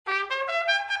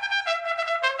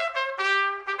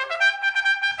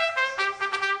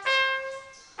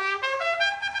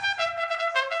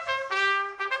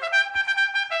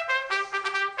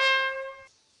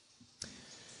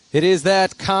It is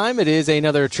that time. It is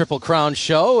another Triple Crown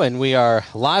show, and we are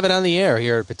live and on the air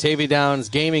here at Batavia Downs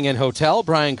Gaming and Hotel.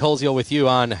 Brian Koziel with you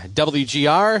on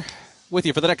WGR, with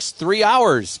you for the next 3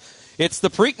 hours. It's the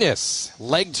Preakness,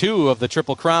 leg 2 of the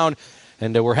Triple Crown,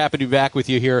 and we're happy to be back with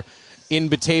you here in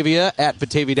Batavia at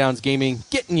Batavia Downs Gaming,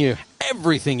 getting you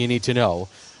everything you need to know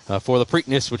for the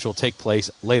Preakness, which will take place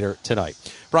later tonight.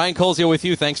 Brian Koziel with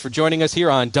you. Thanks for joining us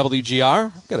here on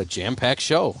WGR. We've got a jam-packed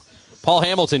show. Paul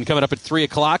Hamilton coming up at 3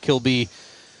 o'clock. He'll be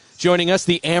joining us.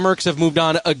 The Amerks have moved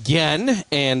on again,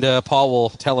 and Paul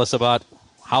will tell us about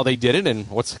how they did it and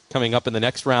what's coming up in the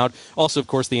next round. Also, of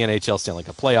course, the NHL Stanley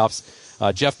Cup playoffs.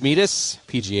 Jeff Meadis,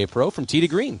 PGA Pro from Tee to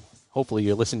Green. Hopefully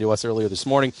you listened to us earlier this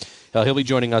morning. He'll be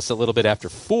joining us a little bit after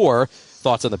 4.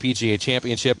 Thoughts on the PGA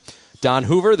Championship. Don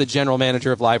Hoover, the general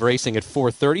manager of Live Racing, at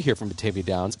 4:30 here from Batavia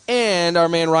Downs. And our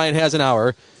man Ryan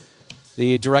Hasenauer,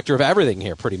 the director of everything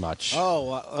here, pretty much.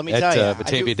 Oh, let me tell you.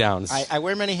 Batavia Downs. I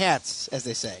wear many hats, as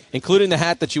they say. Including the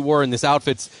hat that you wore in this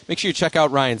outfit. Make sure you check out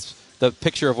the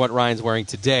picture of what Ryan's wearing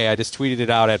today. I just tweeted it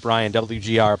out at Brian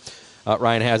WGR.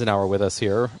 Ryan Hasenauer with us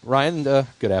here. Ryan,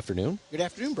 good afternoon. Good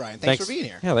afternoon, Brian. Thanks for being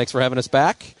here. Yeah, thanks for having us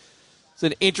back. It's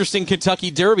an interesting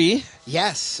Kentucky Derby.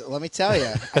 Yes, let me tell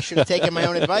you. I should have taken my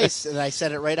own advice, and I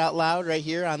said it right out loud right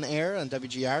here on the air on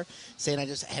WGR, saying I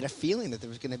just had a feeling that there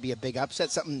was going to be a big upset,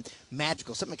 something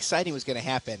magical, something exciting was going to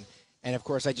happen. And, of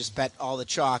course, I just bet all the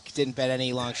chalk, didn't bet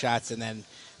any long shots, and then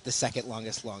the second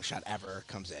longest long shot ever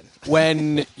comes in.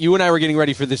 When you and I were getting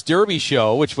ready for this Derby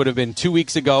show, which would have been 2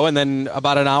 weeks ago, and then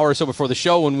about an hour or so before the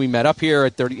show when we met up here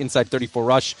at Inside 34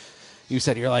 Rush, you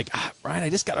said, you're like, Brian, I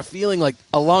just got a feeling like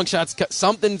a long shot's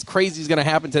something crazy is going to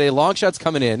happen today. Long shot's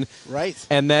coming in. Right.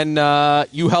 And then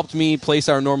you helped me place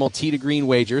our normal Tee to Green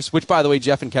wagers, which, by the way,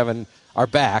 Jeff and Kevin are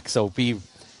back, so we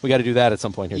got to do that at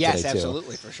some point here today, too. Yes,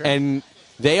 absolutely, for sure. And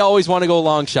they always want to go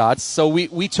long shots, so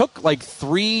we took like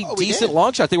 3 decent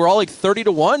long shots. They were all like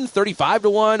 30-1,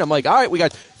 35-1. I'm like, all right, we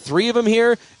got 3 of them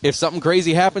here. If something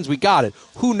crazy happens, we got it.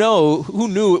 Who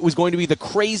knew it was going to be the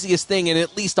craziest thing in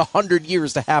at least 100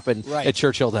 years to happen at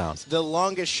Churchill Downs? The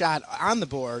longest shot on the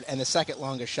board and the second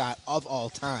longest shot of all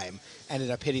time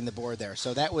ended up hitting the board there.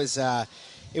 So that was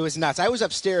it was nuts. I was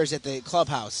upstairs at the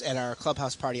clubhouse, at our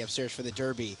clubhouse party upstairs for the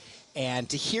Derby, and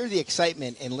to hear the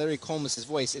excitement in Larry Colmus'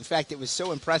 voice, in fact, it was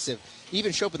so impressive.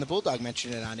 Even Shope and the Bulldog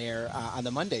mentioned it on air on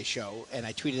the Monday show, and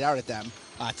I tweeted out at them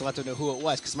to let them know who it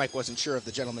was because Mike wasn't sure of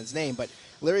the gentleman's name. But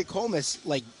Larry Colmus,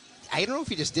 I don't know if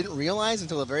he just didn't realize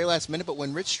until the very last minute, but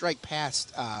when Rich Strike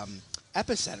passed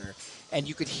Epicenter, and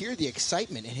you could hear the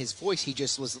excitement in his voice,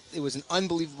 it was an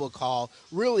unbelievable call,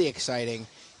 really exciting.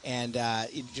 And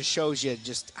it just shows you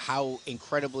just how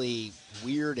incredibly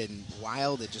weird and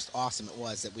wild and just awesome it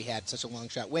was that we had such a long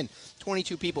shot win.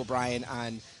 22 people, Brian,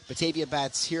 on Batavia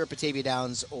Bets here at Batavia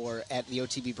Downs or at the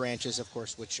OTB branches, of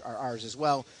course, which are ours as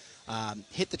well.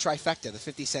 Hit the trifecta,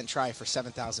 the 50-cent try for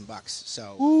 $7,000.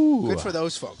 So good for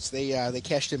those folks. They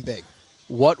cashed in big.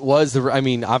 What was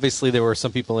obviously there were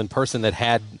some people in person that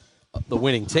had the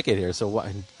winning ticket here, so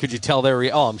could you tell their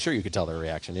I'm sure you could tell their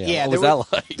reaction. Yeah, what was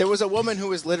that like? There was a woman who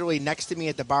was literally next to me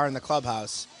at the bar in the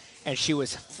clubhouse, and she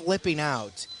was flipping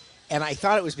out, and I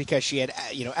thought it was because she had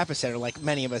Epicenter like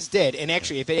many of us did, and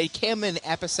actually if it had come in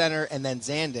Epicenter and then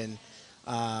Zandon,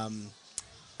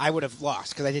 I would have lost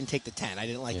because I didn't take the 10. I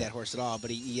didn't like that horse at all,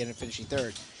 but he ended up finishing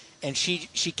third. And she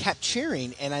kept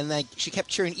cheering, and she kept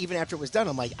cheering even after it was done.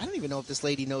 I'm like, I don't even know if this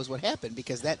lady knows what happened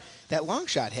because that long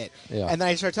shot hit. Yeah. And then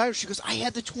I started talking. She goes, I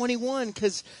had the 21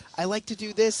 because I like to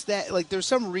do this, that. Like there's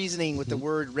some reasoning with the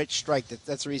word Rich Strike.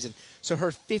 That's the reason. So her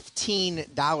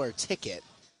 $15 ticket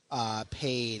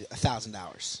paid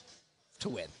 $1,000 to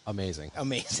win. Amazing.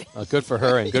 Good for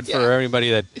her and good for everybody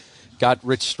that got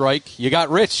Rich Strike. You got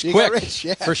rich quick. Got rich,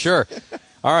 yes. For sure.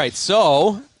 All right,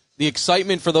 so the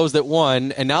excitement for those that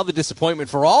won, and now the disappointment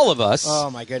for all of us.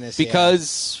 Oh, my goodness.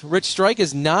 Because Rich Strike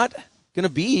is not going to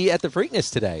be at the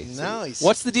Preakness today. No.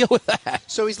 What's the deal with that?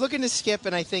 So he's looking to skip,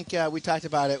 and I think we talked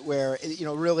about it where,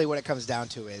 really what it comes down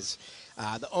to is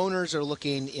the owners are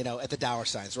looking, at the dollar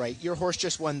signs, right? Your horse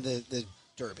just won the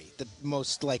Derby, the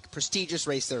most, prestigious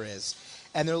race there is.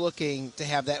 And they're looking to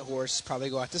have that horse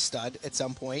probably go out to stud at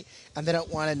some point, and they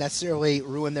don't want to necessarily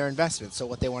ruin their investment. So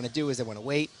what they want to do is they want to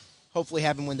wait, hopefully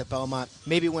have him win the Belmont,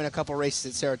 maybe win a couple races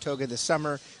at Saratoga this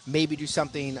summer, maybe do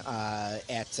something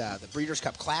at the Breeders'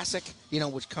 Cup Classic,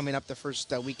 which coming up the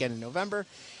first weekend in November.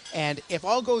 And if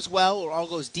all goes well or all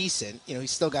goes decent,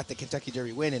 he's still got the Kentucky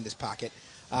Derby win in his pocket,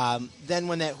 Then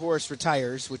when that horse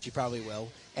retires, which he probably will,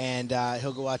 and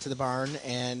he'll go out to the barn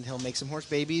and he'll make some horse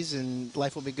babies, and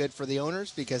life will be good for the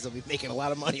owners because they'll be making a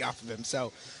lot of money off of him.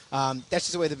 So that's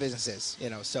just the way the business is,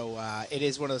 So it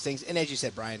is one of those things. And as you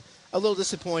said, Brian, a little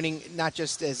disappointing, not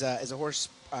just as a horse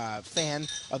fan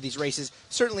of these races,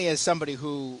 certainly as somebody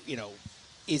who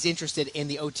is interested in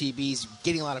the OTBs,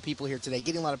 getting a lot of people here today,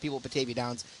 getting a lot of people at Batavia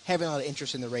Downs, having a lot of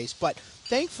interest in the race. But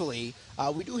thankfully,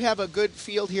 we do have a good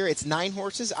field here. It's 9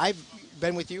 horses. I've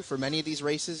been with you for many of these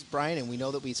races, Brian, and we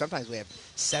know that sometimes we have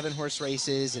 7-horse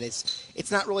races, and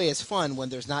it's not really as fun when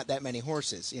there's not that many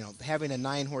horses. Having a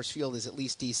 9-horse field is at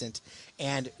least decent.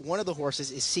 And one of the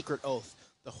horses is Secret Oath,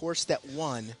 the horse that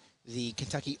won the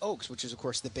Kentucky Oaks, which is, of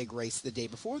course, the big race the day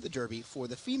before the Derby for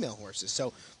the female horses.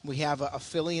 So we have a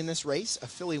filly in this race. A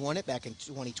filly won it back in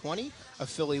 2020. A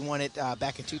filly won it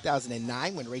back in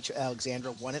 2009 when Rachel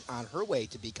Alexandra won it on her way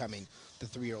to becoming the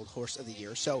 3-year-old horse of the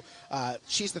year. So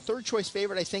she's the third-choice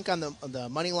favorite, I think, on the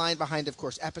money line behind, of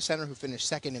course, Epicenter, who finished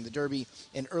second in the Derby,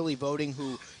 and Early Voting,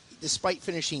 who, despite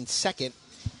finishing second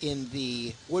in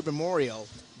the Wood Memorial,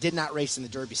 did not race in the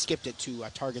Derby, skipped it to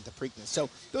target the Preakness. So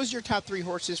those are your top 3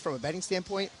 horses from a betting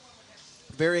standpoint.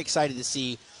 Very excited to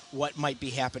see what might be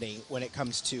happening when it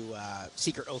comes to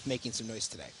Secret Oath making some noise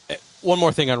today. One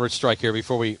more thing on Rich Strike here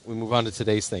before we move on to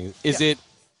today's thing. Is it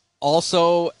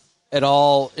also at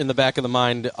all in the back of the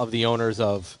mind of the owners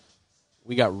of,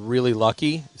 we got really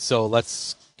lucky, so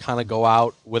let's kind of go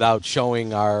out without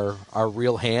showing our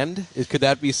real hand? Could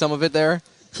that be some of it there?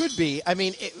 Could be. I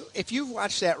mean, if you've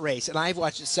watched that race, and I've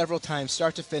watched it several times,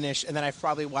 start to finish, and then I've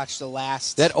probably watched the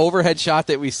last... That overhead shot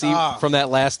that we see from that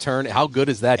last turn, how good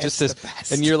is that? It's the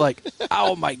best. And you're like,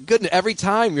 oh, my goodness. Every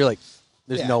time you're like,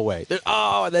 there's no way.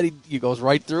 And then he goes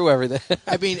right through everything.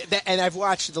 I mean, and I've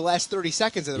watched the last 30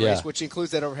 seconds of the race, which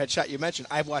includes that overhead shot you mentioned.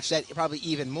 I've watched that probably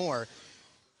even more.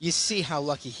 You see how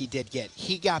lucky he did get.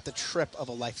 He got the trip of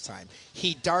a lifetime.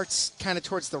 He darts kind of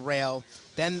towards the rail.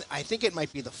 Then I think it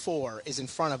might be the 4 is in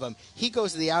front of him. He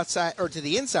goes to the outside or to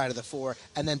the inside of the 4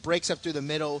 and then breaks up through the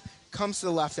middle, comes to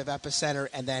the left of Epicenter,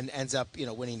 and then ends up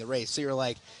winning the race. So you're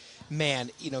like,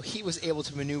 man, he was able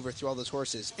to maneuver through all those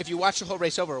horses. If you watch the whole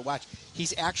race over,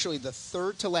 he's actually the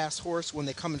third to last horse when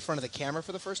they come in front of the camera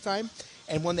for the first time,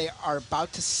 and when they are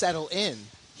about to settle in,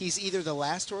 he's either the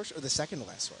last horse or the second to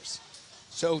last horse.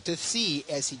 So to see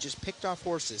as he just picked off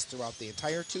horses throughout the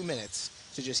entire 2 minutes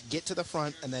to just get to the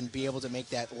front and then be able to make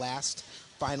that last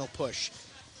final push,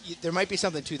 there might be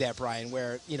something to that, Brian,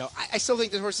 where, I still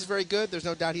think this horse is very good. There's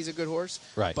no doubt he's a good horse.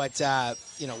 Right. But,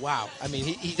 wow. I mean,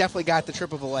 he definitely got the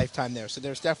trip of a lifetime there, so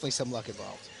there's definitely some luck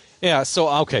involved. Yeah,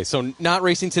 so not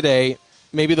racing today,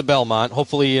 maybe the Belmont.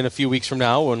 Hopefully in a few weeks from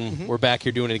now when we're back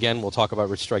here doing it again, we'll talk about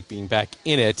Rich Strike being back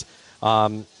in it.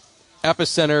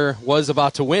 Epicenter was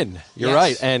about to win. You're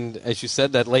right. And as you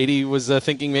said, that lady was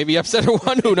thinking maybe Epicenter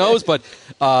won. Who knows? But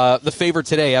the favorite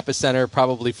today, Epicenter,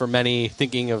 probably for many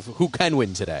thinking of who can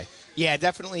win today. Yeah,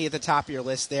 definitely at the top of your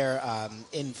list there.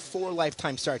 In 4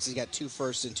 lifetime starts, he's got 2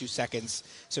 firsts and 2 seconds,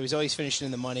 so he's always finishing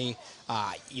in the money.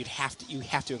 You have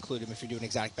to include him if you're doing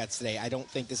exotic bets today. I don't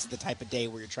think this is the type of day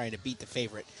where you're trying to beat the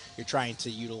favorite. You're trying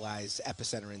to utilize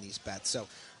Epicenter in these bets. So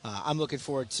I'm looking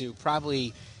forward to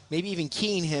probably maybe even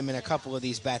keying him in a couple of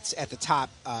these bets at the top.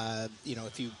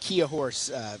 If you key a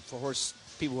horse, for horse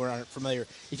people who aren't familiar,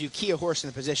 if you key a horse in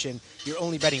a position, you're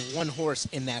only betting 1 horse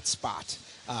in that spot.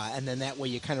 And then that way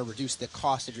you kind of reduce the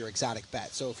cost of your exotic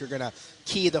bet. So if you're going to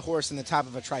key the horse in the top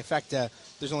of a trifecta,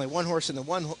 there's only 1 horse in the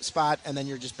 1 spot, and then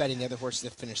you're just betting the other horses to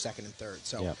finish second and third.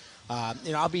 So,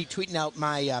 I'll be tweeting out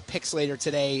my picks later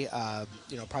today.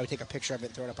 Probably take a picture of it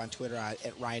and throw it up on Twitter at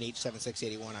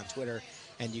RyanH7681 on Twitter.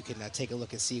 And you can take a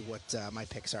look and see what my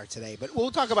picks are today. But we'll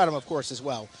talk about them, of course, as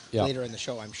well later in the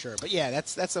show, I'm sure. But,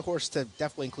 that's a horse to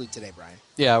definitely include today, Brian.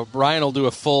 Yeah, Brian will do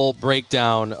a full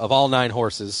breakdown of all 9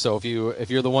 horses. So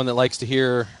if you're the one that likes to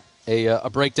hear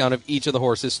a breakdown of each of the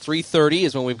horses, 3:30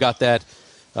 is when we've got that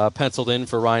penciled in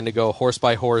for Ryan to go horse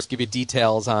by horse, give you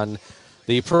details on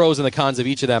the pros and the cons of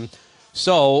each of them.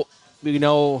 So,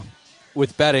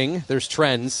 with betting, there's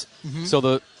trends. Mm-hmm.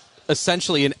 So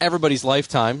essentially in everybody's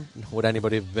lifetime, would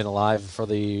anybody have been alive for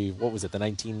the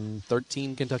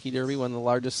 1913 Kentucky Derby, one of the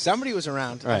largest? Somebody was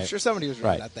around. Right. I'm sure somebody was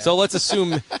around at that. So let's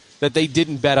assume that they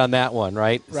didn't bet on that one,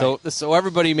 right? So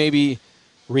everybody maybe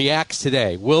reacts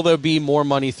today. Will there be more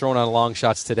money thrown on long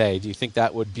shots today? Do you think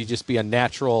that would just be a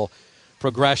natural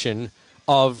progression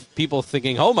of people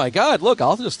thinking, oh my God, look,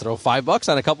 I'll just throw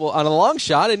 $5 on a long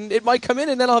shot and it might come in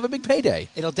and then I'll have a big payday?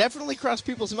 It'll definitely cross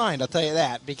people's mind, I'll tell you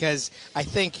that, because I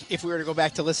think if we were to go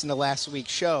back to listen to last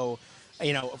week's show,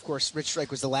 Of course, Rich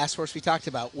Strike was the last horse we talked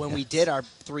about when we did our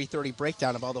 3:30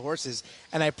 breakdown of all the horses,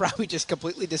 and I probably just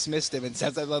completely dismissed him and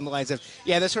said something along the lines of,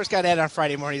 "Yeah, this horse got added on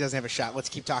Friday morning. He doesn't have a shot. Let's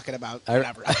keep talking about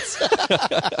whatever else."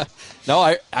 No,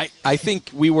 I think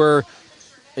we were.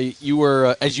 You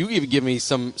were, as you even give me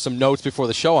some notes before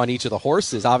the show on each of the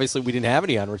horses. Obviously, we didn't have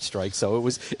any on Rich Strike, so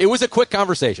it was a quick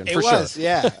conversation for sure. It was,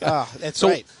 yeah. Oh, that's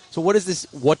right. So what is this?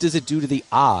 What does it do to the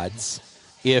odds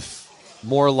if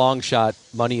more long shot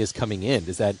money is coming in?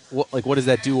 Does that what does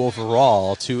that do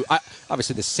overall to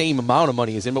obviously the same amount of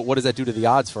money is in, but what does that do to the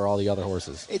odds for all the other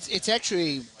horses? It's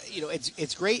actually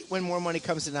it's great when more money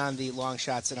comes in on the long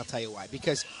shots, and I'll tell you why.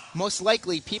 Because most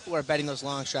likely people are betting those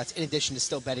long shots in addition to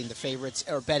still betting the favorites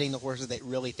or betting the horses they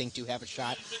really think do have a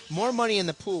shot. More money in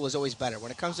the pool is always better.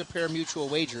 When it comes to pari-mutuel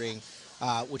wagering,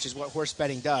 which is what horse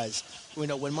betting does,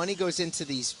 when money goes into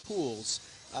these pools,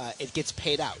 it gets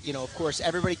paid out. Of course,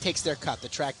 everybody takes their cut. The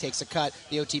track takes a cut.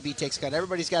 The OTB takes a cut.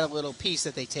 Everybody's got a little piece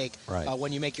that they take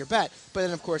when you make your bet. But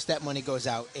then, of course, that money goes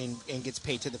out and gets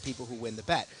paid to the people who win the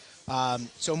bet.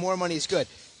 So more money is good.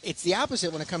 It's the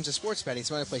opposite when it comes to sports betting.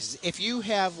 Some other places. If you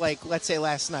have, let's say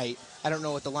last night, I don't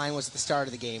know what the line was at the start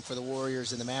of the game for the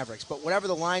Warriors and the Mavericks, but whatever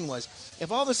the line was,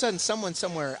 if all of a sudden someone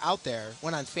somewhere out there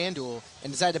went on FanDuel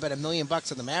and decided to bet $1 million on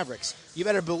the Mavericks, you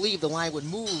better believe the line would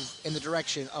move in the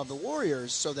direction of the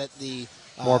Warriors so that the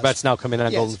more bets now come in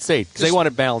on Golden State because they want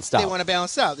it balanced out. They want to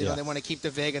balance out. They want to keep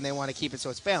the VIG and they want to keep it so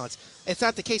it's balanced. It's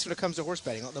not the case when it comes to horse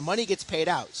betting. The money gets paid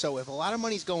out. So if a lot of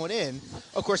money's going in,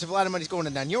 of course, if a lot of money's going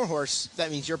in on your horse,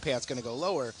 that means your payout's going to go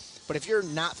lower. But if you're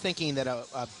not thinking that a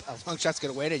long shot's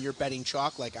going to win and you're betting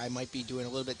chalk like I might be doing a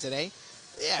little bit today,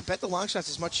 bet the long shots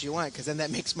as much as you want because then that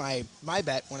makes my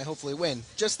bet when I hopefully win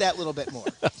just that little bit more.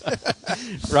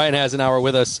 Ryan has an hour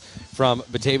with us from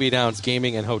Batavia Downs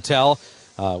Gaming and Hotel.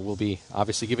 We'll be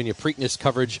obviously giving you Preakness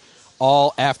coverage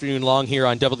all afternoon long here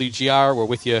on WGR. We're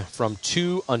with you from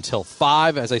 2 until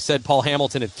 5. As I said, Paul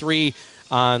Hamilton at 3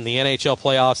 on the NHL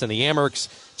playoffs and the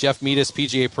Amherst. Jeff Meadis,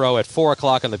 PGA Pro, at 4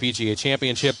 o'clock on the PGA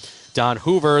Championship. Don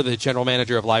Hoover, the general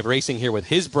manager of Live Racing, here with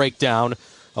his breakdown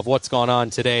of what's gone on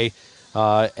today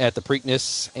at the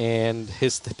Preakness and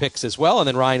his picks as well. And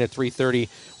then Ryan at 3:30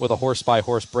 with a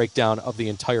horse-by-horse breakdown of the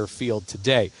entire field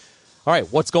today. All right,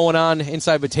 what's going on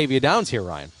inside Batavia Downs here,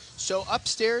 Ryan? So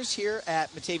upstairs here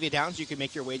at Batavia Downs, you can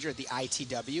make your wager at the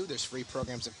ITW. There's free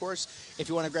programs, of course. If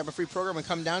you want to grab a free program and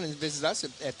come down and visit us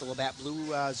at the Labatt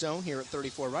Blue Zone here at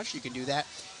 34 Rush, you can do that.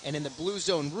 And in the Blue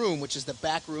Zone room, which is the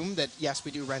back room that, yes,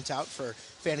 we do rent out for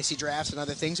fantasy drafts and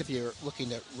other things if you're looking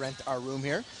to rent our room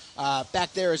here.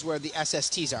 Back there is where the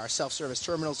SSTs are, self-service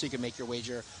terminals, so you can make your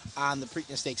wager on the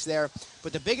Preakness Stakes there.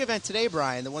 But the big event today,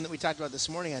 Brian, the one that we talked about this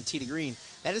morning on Tee to Green,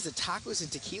 that is the Tacos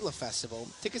and Tequila Festival.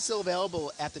 Tickets still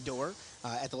available at the door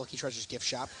at the Lucky Treasures gift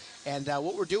shop. And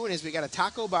what we're doing is we got a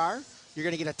taco bar. You're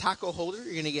going to get a taco holder.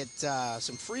 You're going to get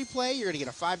some free play. You're going to get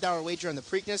a $5 wager on the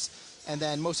Preakness. And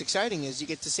then most exciting is you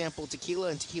get to sample tequila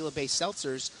and tequila-based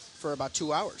seltzers for about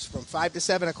 2 hours, from 5 to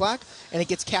 7 o'clock. And it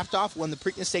gets capped off when the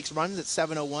Preakness Stakes runs at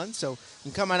 7:01. So you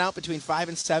can come on out between 5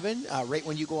 and 7, right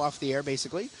when you go off the air,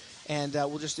 basically. And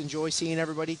we'll just enjoy seeing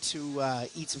everybody to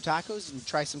eat some tacos and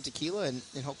try some tequila and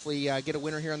hopefully get a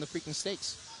winner here on the Preakness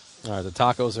Stakes. All right, the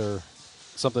tacos are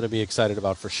something to be excited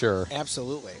about for sure.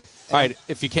 Absolutely. All right,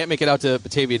 if you can't make it out to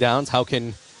Batavia Downs, how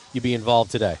can you be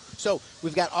involved today? So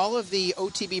we've got all of the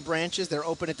OTB branches. They're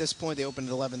open at this point. They opened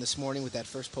at 11 this morning with that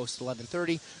first post at 11:30.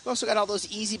 We've also got all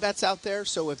those easy bets out there.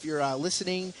 So if you're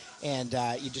listening and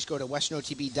you just go to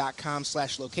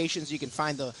westernotb.com/locations, you can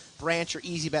find the branch or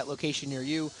easy bet location near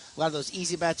you. A lot of those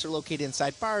easy bets are located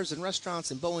inside bars and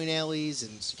restaurants and bowling alleys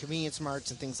and convenience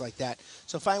marts and things like that.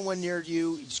 So find one near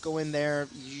you. You just go in there.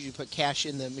 You usually put cash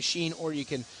in the machine, or you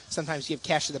can sometimes give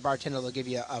cash to the bartender. They'll give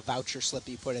you a voucher slip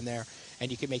you put in there, and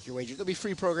you can make your wager. There'll be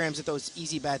free programs at those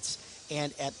easy bets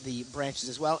and at the branches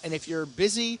as well. And if you're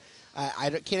busy,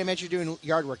 I can't imagine you're doing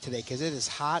yard work today because it is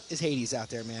hot as Hades out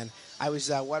there, man. I was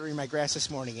watering my grass this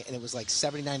morning, and it was like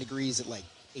 79 degrees at like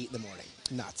 8 in the morning.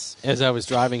 Nuts. As I was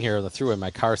driving here on the thruway,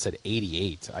 my car said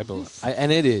 88.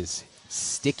 And it is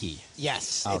sticky.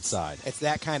 Yes, outside. It's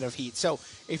that kind of heat. So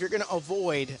if you're going to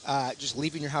avoid just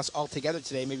leaving your house altogether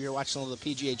today, maybe you're watching a little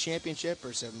PGA Championship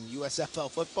or some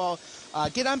USFL football,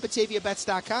 get on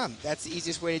BataviaBets.com. That's the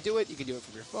easiest way to do it. You can do it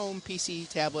from your phone, PC,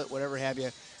 tablet, whatever have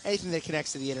you. Anything that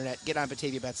connects to the internet, get on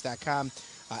BataviaBets.com.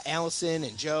 Allison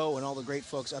and Joe and all the great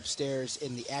folks upstairs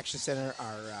in the Action Center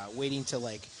are waiting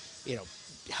to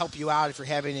help you out if you're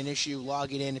having an issue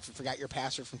logging in, if you forgot your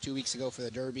password from 2 weeks ago for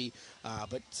the Derby.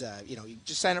 You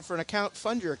just sign up for an account,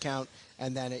 fund your account,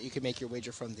 and then you can make your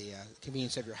wager from the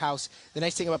convenience of your house. The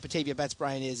nice thing about Batavia Bets,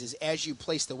 Brian, is as you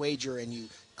place the wager and you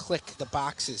click the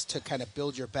boxes to kind of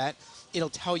build your bet, it'll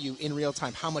tell you in real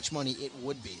time how much money it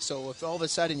would be. So if all of a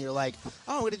sudden you're like,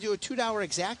 oh, I'm going to do a $2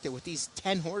 exacta with these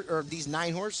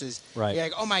 9 horses, right. You're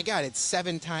like, oh my God, it's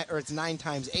 9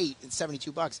 times 8, it's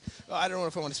 $72. Oh, I don't know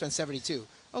if I want to spend 72.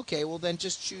 Okay, well then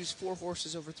just choose 4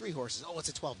 horses over 3 horses. Oh, it's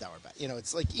a $12 bet.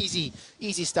 It's like easy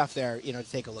stuff there. To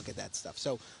take a look at that stuff.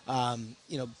 So,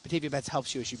 Batavia Bets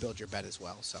helps you as you build your bet as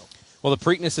well. So, well, the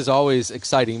Preakness is always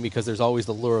exciting because there's always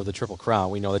the lure of the Triple Crown.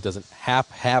 We know that doesn't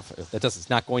it's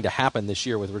not going to happen this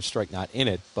year with Rich Strike not in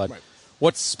it. But right.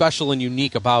 What's special and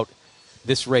unique about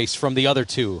this race from the other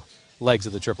 2 legs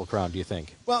of the Triple Crown, do you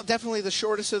think? Well, definitely the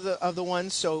shortest of the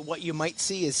ones. So what you might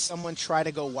see is someone try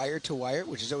to go wire to wire,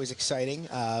 which is always exciting.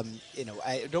 I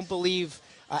don't believe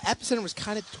Epicenter was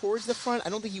kind of towards the front. I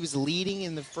don't think he was leading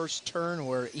in the first turn,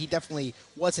 or he definitely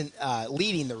wasn't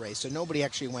leading the race. So nobody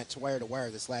actually went to wire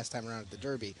this last time around at the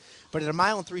Derby. But at 1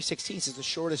 mile and 3/16 is the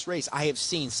shortest race. I have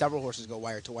seen several horses go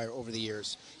wire to wire over the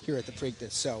years here at the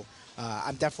Preakness. So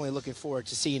I'm definitely looking forward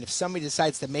to seeing if somebody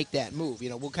decides to make that move.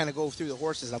 We'll kind of go through the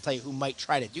horses, and I'll tell you who might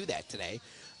try to do that today.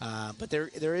 But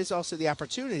there is also the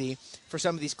opportunity for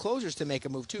some of these closers to make a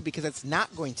move, too, because it's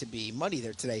not going to be muddy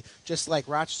there today. Just like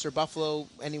Rochester, Buffalo,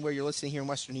 anywhere you're listening here in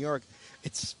Western New York,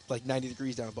 it's like 90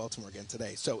 degrees down in Baltimore again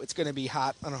today. So it's going to be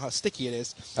hot. I don't know how sticky it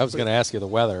is. I was going to ask you the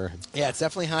weather. Yeah, it's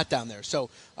definitely hot down there.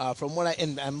 So from what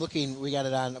I'm looking, we got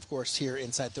it on, of course, here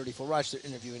inside 34 Rochester,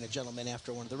 interviewing a gentleman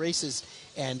after one of the races.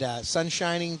 And sun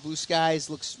shining, blue skies,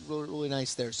 looks really, really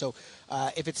nice there. So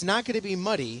if it's not going to be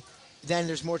muddy, then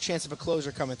there's more chance of a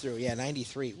closer coming through. Yeah,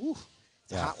 93. Woo,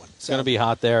 it's a hot one. It's going to be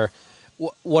hot there.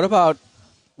 What about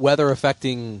weather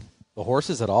affecting the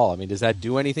horses at all? I mean, does that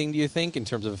do anything, do you think, in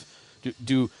terms of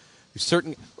do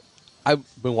certain – I've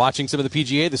been watching some of the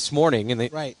PGA this morning,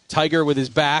 and right. Tiger with his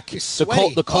back,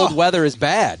 the cold oh. weather is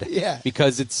bad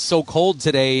because it's so cold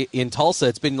today in Tulsa.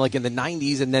 It's been like in the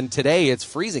 90s, and then today it's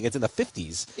freezing. It's in the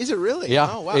 50s. Is it really? Yeah.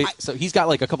 Oh, wow. So he's got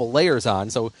like a couple layers on,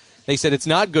 so – they said it's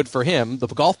not good for him. The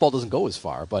golf ball doesn't go as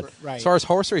far. But as far as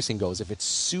horse racing goes, if it's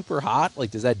super hot,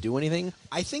 does that do anything?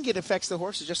 I think it affects the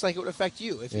horses just like it would affect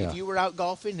you. If you were out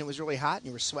golfing and it was really hot and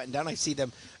you were sweating down, I see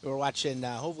them. We were watching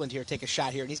Hovland here take a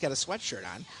shot here, and he's got a sweatshirt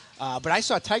on. But I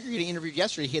saw Tiger getting interviewed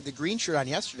yesterday. He had the green shirt on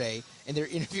yesterday, and they're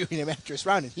interviewing him after his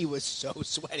round, and he was so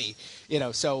sweaty.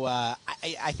 So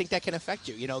I think that can affect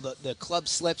you. The club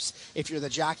slips if you're the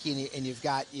jockey and you've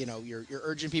got, you're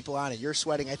urging people on and you're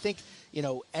sweating. I think,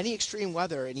 any extreme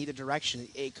weather in either direction,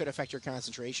 it could affect your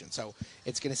concentration. So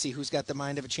it's going to see who's got the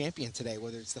mind of a champion today,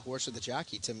 whether it's the horse or the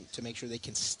jockey, to make sure they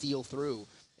can steal through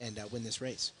and win this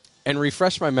race. And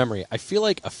refresh my memory. I feel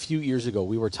like a few years ago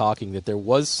we were talking that there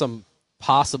was some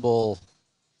possible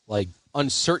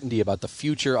uncertainty about the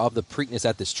future of the Preakness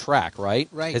at this track, right?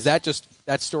 Right. Has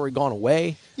that story gone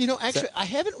away? Actually, I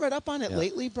haven't read up on it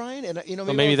lately, Brian. And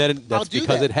maybe that's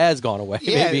because it has gone away.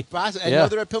 Yeah, maybe. I know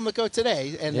they're at Pimlico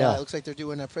today, and it looks like they're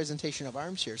doing a presentation of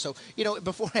arms here. So,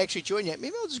 before I actually join you,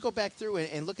 maybe I'll just go back through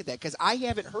and look at that, because I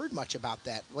haven't heard much about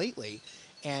that lately.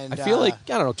 And I feel like,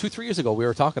 I don't know, 2-3 years ago we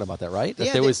were talking about that, right?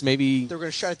 That there was maybe... They were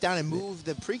going to shut it down and move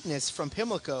the Preakness from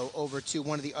Pimlico over to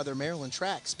one of the other Maryland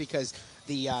tracks, because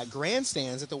the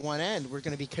grandstands at the one end were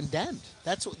going to be condemned.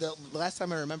 That's what the last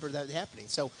time I remember that happening.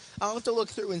 So I'll have to look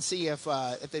through and see if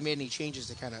they made any changes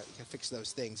to kind of fix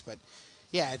those things. But,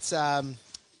 yeah, it's...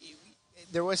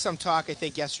 there was some talk, I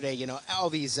think, yesterday, all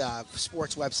these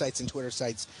sports websites and Twitter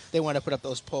sites, they want to put up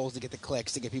those polls to get the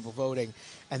clicks, to get people voting.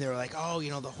 And they were like,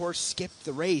 the horse skipped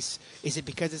the race. Is it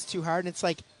because it's too hard? And it's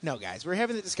like, no, guys. We're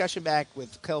having the discussion back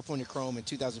with California Chrome in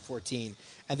 2014.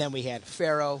 And then we had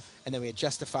Pharaoh, and then we had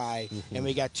Justify, and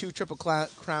we got 2 Triple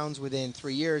Crowns within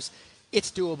 3 years. It's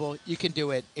doable. You can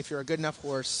do it. If you're a good enough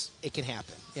horse, it can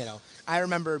happen. I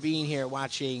remember being here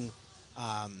watching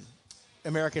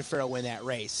American Pharaoh win that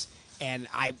race. And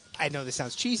I know this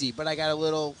sounds cheesy, but I got a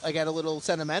little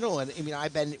sentimental. And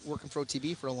I've been working for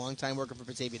OTB for a long time, working for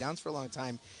Batavia Downs for a long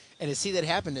time, and to see that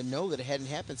happen, to know that it hadn't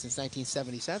happened since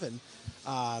 1977.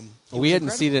 We hadn't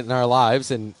seen it in our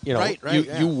lives, and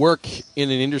you work in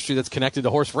an industry that's connected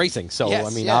to horse racing. So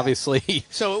obviously,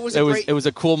 so it was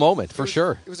a cool moment for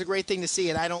sure. It was a great thing to see,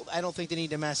 and I don't think they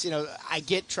need to mess. I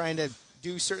get trying to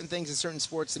do certain things in certain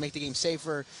sports to make the game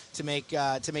safer, to make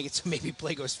it so maybe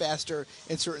play goes faster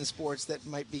in certain sports that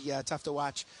might be tough to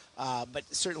watch. But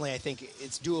certainly I think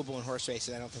it's doable in horse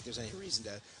racing. I don't think there's any reason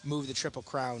to move the Triple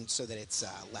Crown so that it's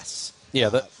less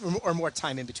or more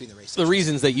time in between the races. The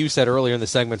reasons that you said earlier in the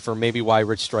segment for maybe why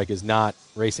Rich Strike is not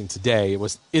racing today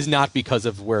is not because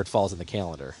of where it falls in the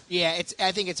calendar. Yeah,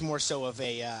 I think it's more so of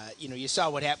a you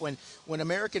saw what happened when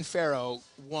American Pharaoh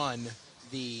won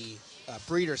the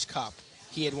Breeders' Cup.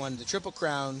 He had won the Triple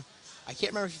Crown, I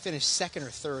can't remember if he finished second or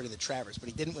third in the Travers, but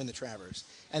he didn't win the Travers.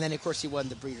 And then, of course, he won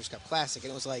the Breeders' Cup Classic,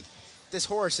 and it was like, this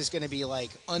horse is going to be like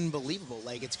unbelievable.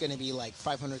 Like, it's going to be like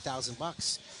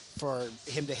 $500,000 for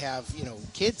him to have,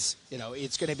 kids.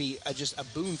 It's going to be just a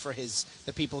boon for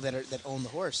the people that own the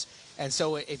horse. And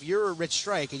so if you're Rich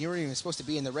Strike and you weren't even supposed to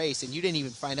be in the race, and you didn't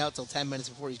even find out till 10 minutes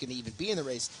before he's going to even be in the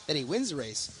race, then he wins the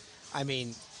race. I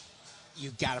mean, you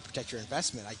got to protect your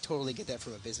investment. I totally get that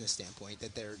from a business standpoint,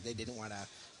 that they didn't want to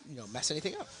mess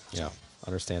anything up. Yeah,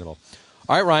 understandable.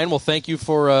 All right, Ryan, well, thank you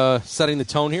for setting the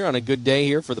tone here on a good day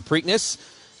here for the Preakness.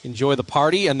 Enjoy the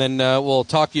party, and then we'll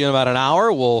talk to you in about an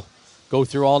hour. We'll go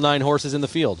through all 9 horses in the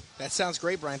field. That sounds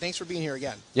great, Brian. Thanks for being here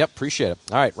again. Yep, appreciate it.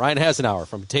 All right, Ryan Hasenauer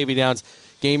from Batavia Downs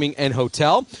Gaming and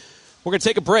Hotel. We're going to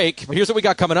take a break, but here's what we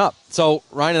got coming up. So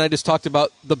Ryan and I just talked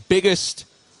about the biggest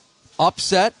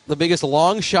upset, the biggest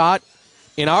long shot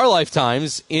in our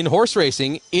lifetimes in horse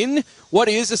racing in what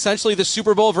is essentially the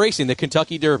Super Bowl of racing, the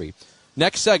Kentucky Derby.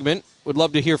 Next segment, would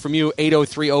love to hear from you.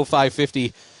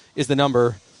 803-0550 is the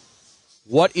number.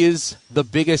 What is the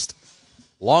biggest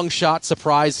long shot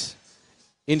surprise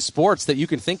in sports that you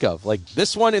can think of? Like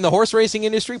this one in the horse racing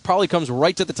industry probably comes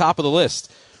right to the top of the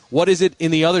list. What is it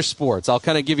in the other sports? I'll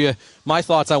kind of give you my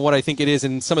thoughts on what I think it is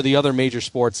in some of the other major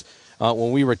sports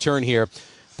when we return here.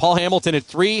 Paul Hamilton at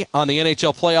 3 on the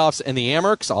NHL playoffs and the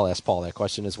Amerks. I'll ask Paul that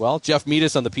question as well. Jeff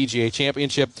Meadus on the PGA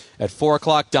Championship at 4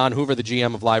 o'clock. Don Hoover, the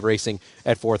GM of Live Racing,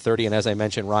 at 4:30. And as I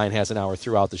mentioned, Ryan Hasenauer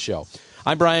throughout the show.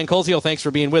 I'm Brian Koziel. Thanks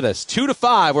for being with us. 2 to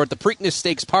 5, we're at the Preakness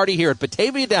Stakes party here at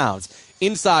Batavia Downs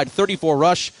inside 34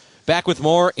 Rush. Back with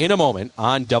more in a moment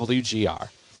on WGR.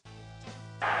 19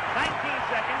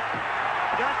 seconds.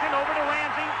 Johnson over to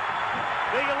Ramsey.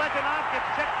 Ilya Letunov gets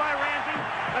checked by Ramsey.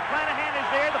 McClanahan is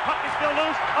there. The puck is still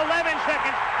loose. 11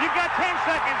 seconds. You've got 10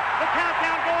 seconds. The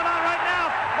countdown going on right now.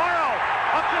 Morrow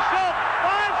up to Schultz.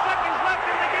 5 seconds left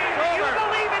in the game. Do you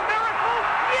believe in miracles?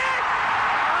 Yes!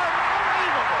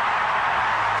 Unbelievable.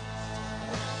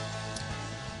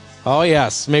 Oh,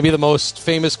 yes. Maybe the most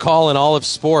famous call in all of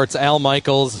sports. Al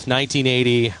Michaels,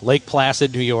 1980, Lake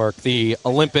Placid, New York. The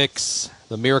Olympics,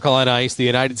 the Miracle on Ice, the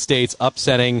United States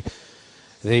upsetting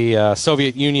the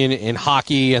Soviet Union in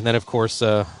hockey. And then, of course,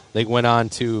 they went on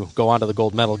to go on to the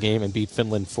gold medal game and beat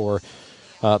Finland for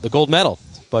the gold medal.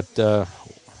 But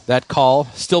that call,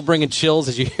 still bringing chills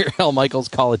as you hear Al Michaels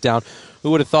call it down.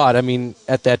 Who would have thought? I mean,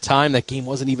 at that time, that game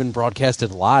wasn't even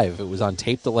broadcasted live. It was on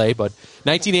tape delay. But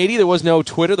 1980, there was no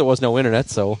Twitter. There was no internet.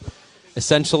 So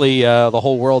essentially, the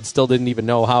whole world still didn't even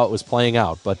know how it was playing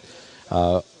out. But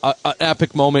an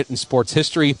epic moment in sports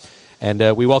history.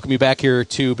 And we welcome you back here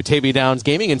to Batavia Downs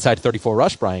Gaming inside 34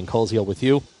 Rush. Brian Koziel with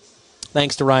you.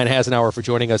 Thanks to Ryan Hasenauer for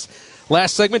joining us.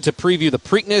 Last segment to preview the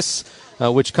Preakness,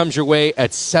 which comes your way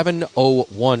at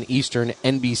 7:01 Eastern.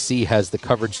 NBC has the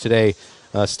coverage today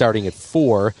starting at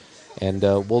 4. And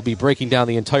we'll be breaking down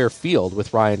the entire field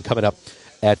with Ryan coming up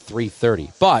at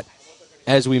 3:30. But,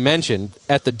 as we mentioned,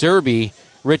 at the Derby,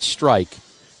 Rich Strike,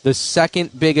 the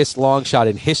second biggest long shot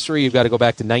in history. You've got to go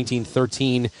back to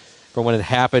 1913 from when it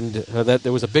happened. That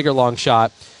there was a bigger long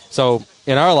shot. So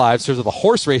in our lives, in terms of the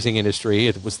horse racing industry,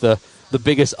 it was the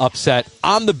biggest upset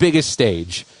on the biggest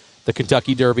stage. The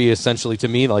Kentucky Derby, essentially, to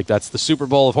me, like that's the Super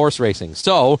Bowl of horse racing.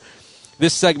 So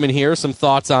this segment here, some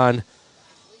thoughts on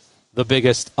the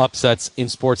biggest upsets in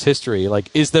sports history. Like,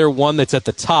 is there one that's at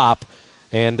the top?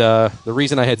 And the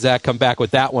reason I had Zach come back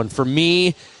with that one, for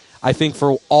me, I think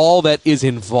for all that is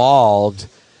involved,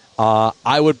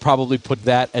 I would probably put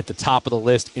that at the top of the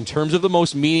list in terms of the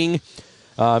most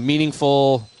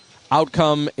meaningful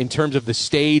outcome, in terms of the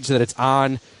stage that it's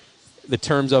on, the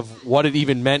terms of what it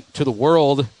even meant to the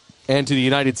world and to the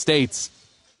United States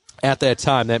at that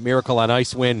time. That Miracle on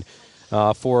Ice win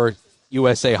for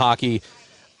USA Hockey.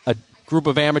 A group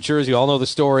of amateurs, you all know the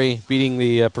story, beating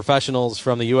the professionals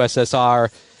from the USSR.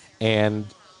 And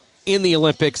in the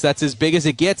Olympics, that's as big as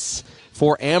it gets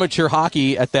for amateur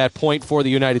hockey at that point for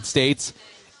the United States.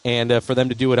 And for them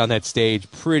to do it on that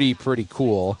stage, pretty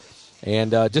cool.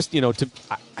 And I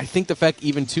think the fact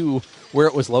even, too, where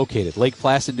it was located, Lake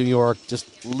Placid, New York,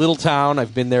 just little town.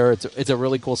 I've been there. It's a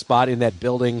really cool spot in that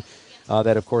building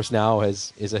that, of course, now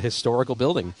is a historical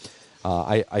building.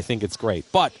 I think it's great.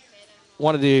 But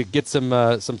wanted to get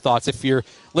some thoughts. If you're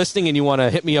listening and you want to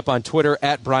hit me up on Twitter,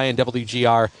 at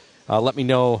BrianWGR, let me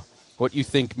know what you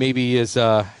think maybe is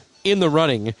in the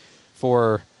running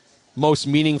for most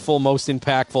meaningful, most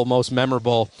impactful, most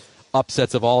memorable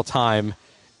upsets of all time.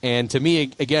 And to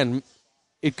me, again,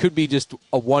 it could be just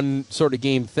a one sort of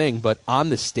game thing, but on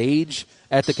the stage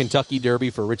at the Kentucky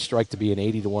Derby for Rich Strike to be an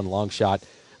 80-1 long shot,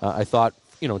 I thought,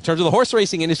 in terms of the horse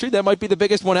racing industry, that might be the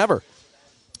biggest one ever.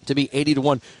 to be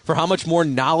 80-1 for how much more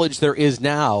knowledge there is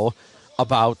now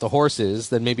about the horses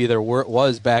than maybe there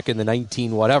was back in the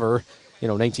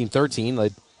 1913.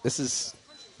 Like, this is,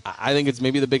 I think it's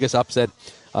maybe the biggest upset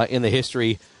in the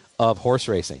history of horse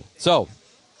racing. So,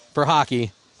 for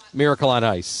hockey, Miracle on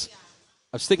Ice.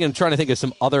 I was trying to think of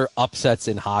some other upsets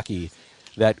in hockey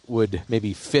that would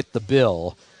maybe fit the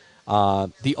bill.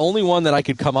 The only one that I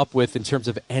could come up with in terms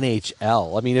of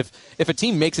NHL, I mean, if a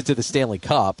team makes it to the Stanley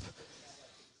Cup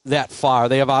that far,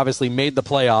 they have obviously made the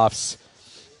playoffs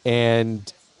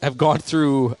and have gone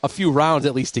through a few rounds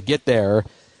at least to get there.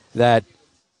 That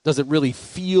doesn't really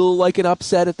feel like an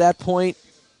upset at that point.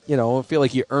 You know, I feel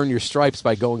like you earn your stripes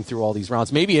by going through all these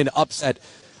rounds. Maybe an upset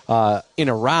in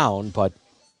a round, but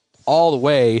all the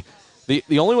way.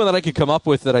 The only one that I could come up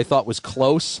with that I thought was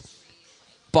close,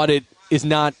 but it is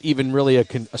not even really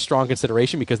a strong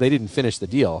consideration because they didn't finish the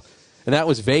deal, and that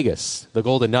was Vegas, the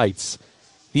Golden Knights.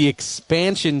 The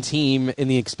expansion team in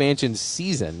the expansion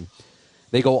season,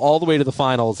 they go all the way to the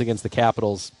finals against the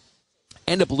Capitals,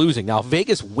 end up losing. Now, if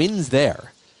Vegas wins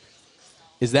there,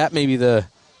 is that maybe the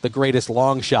greatest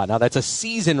long shot? Now, that's a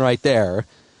season right there,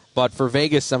 but for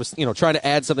Vegas, I was trying to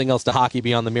add something else to hockey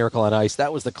beyond the Miracle on Ice.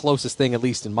 That was the closest thing, at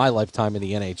least in my lifetime in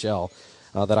the NHL,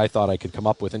 that I thought I could come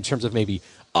up with in terms of maybe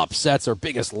upsets or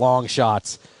biggest long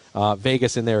shots.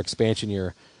 Vegas in their expansion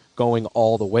year going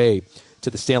all the way to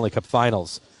the Stanley Cup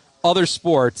Finals. Other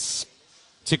sports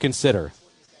to consider.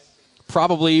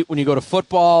 Probably when you go to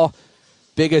football,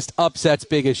 biggest upsets,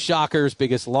 biggest shockers,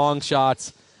 biggest long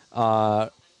shots.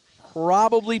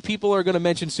 Probably people are going to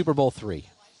mention Super Bowl III.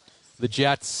 The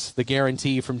Jets, the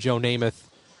guarantee from Joe Namath,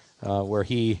 where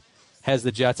he has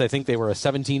the Jets. I think they were a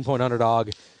 17-point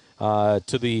underdog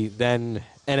to the then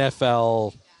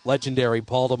NFL legendary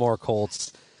Baltimore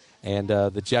Colts. And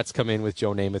the Jets come in with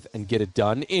Joe Namath and get it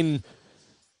done.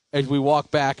 As we watch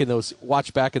back in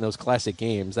those classic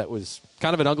games, that was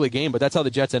kind of an ugly game, but that's how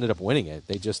the Jets ended up winning it.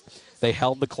 They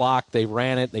held the clock, they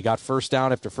ran it, they got first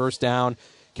down after first down,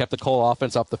 kept the Cole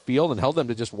offense off the field, and held them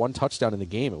to just one touchdown in the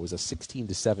game. It was a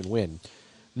 16-7 win.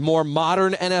 More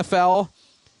modern NFL,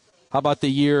 how about the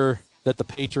year that the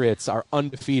Patriots are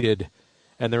undefeated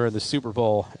and they're in the Super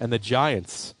Bowl, and the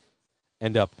Giants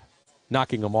end up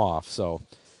knocking them off? So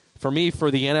for me,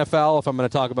 for the NFL, if I'm going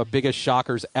to talk about biggest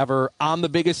shockers ever on the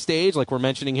biggest stage, like we're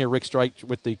mentioning here, Rick Strike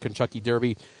with the Kentucky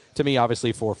Derby, to me,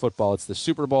 obviously, for football, it's the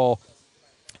Super Bowl,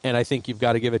 and I think you've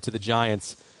got to give it to the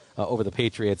Giants over the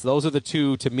Patriots. Those are the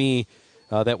two, to me,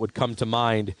 that would come to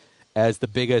mind as the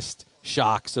biggest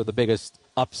shocks or the biggest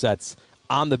upsets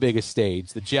on the biggest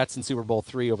stage. The Jets in Super Bowl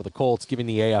III over the Colts, giving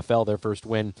the AFL their first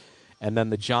win, and then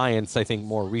the Giants, I think,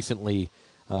 more recently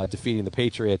defeating the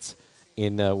Patriots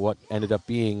in what ended up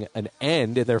being an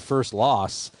end in their first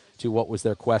loss to what was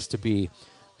their quest to be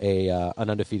an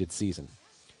undefeated season.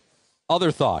 Other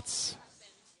thoughts?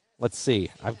 Let's see.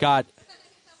 I've got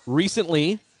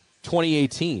recently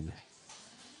 2018.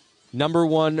 Number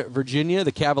 1 Virginia,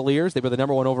 the Cavaliers. They were the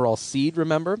number 1 overall seed,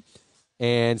 remember?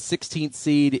 And 16th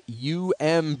seed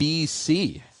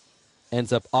UMBC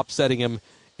ends up upsetting him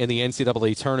in the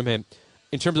NCAA tournament.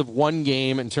 In terms of one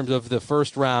game, in terms of the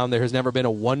first round, there has never been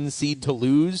a 1 seed to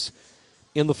lose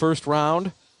in the first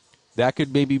round. That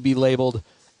could maybe be labeled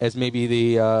as maybe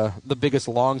the biggest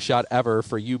long shot ever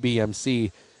for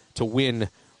UBMC to win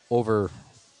over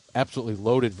absolutely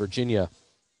loaded Virginia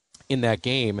in that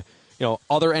game.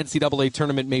 Other NCAA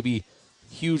tournament maybe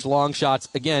huge long shots.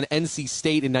 Again, NC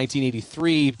State in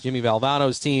 1983, Jimmy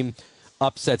Valvano's team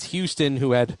upsets Houston,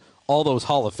 who had all those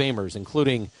Hall of Famers,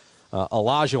 including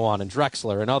Olajuwon and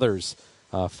Drexler and others.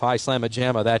 Phi Slamma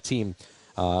Jamma, that team.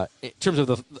 In terms of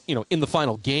the in the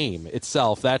final game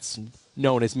itself, that's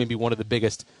known as maybe one of the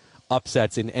biggest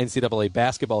upsets in NCAA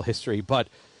basketball history. But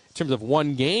in terms of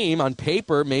one game on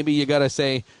paper, maybe you got to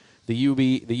say the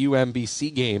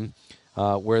UMBC game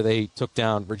where they took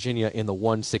down Virginia in the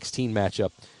 1-16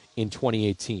 matchup in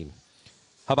 2018.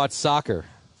 How about soccer?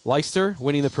 Leicester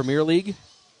winning the Premier League.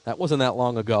 That wasn't that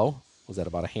long ago. Was that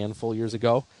about a handful years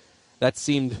ago? That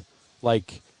seemed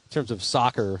like, in terms of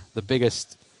soccer, the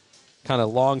biggest kind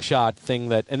of long shot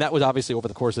thing and that was obviously over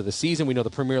the course of the season. We know the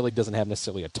Premier League doesn't have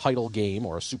necessarily a title game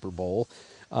or a Super Bowl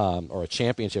or a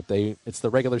championship. It's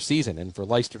the regular season, and for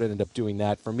Leicester to end up doing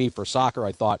that, for me, for soccer,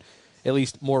 I thought, at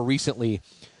least more recently,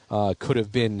 could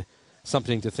have been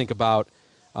something to think about.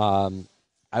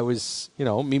 I was,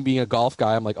 me being a golf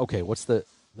guy, I'm like, okay, what's the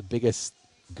biggest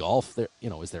golf there?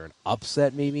 Is there an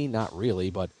upset maybe? Not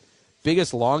really, but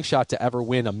biggest long shot to ever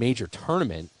win a major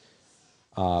tournament.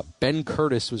 Ben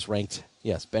Curtis was ranked.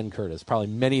 Yes, Ben Curtis. Probably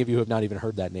many of you have not even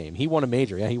heard that name. He won a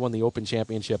major. Yeah, he won the Open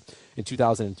Championship in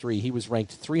 2003. He was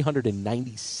ranked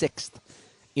 396th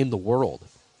in the world.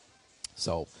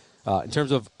 So in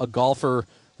terms of a golfer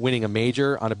winning a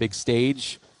major on a big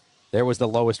stage, there was the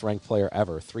lowest ranked player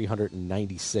ever,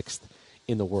 396th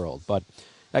in the world. But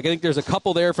I think there's a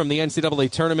couple there from the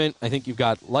NCAA tournament. I think you've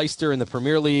got Leicester in the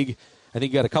Premier League. I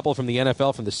think you got a couple from the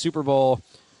NFL, from the Super Bowl.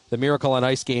 The Miracle on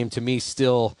Ice game, to me,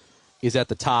 still is at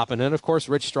the top. And then, of course,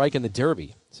 Rich Strike in the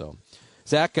Derby. So,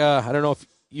 Zach, I don't know if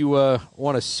you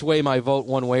want to sway my vote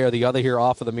one way or the other here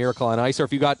off of the Miracle on Ice, or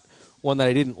if you got one that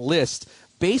I didn't list.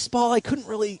 Baseball, I couldn't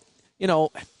really,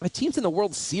 my team's in the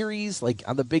World Series, like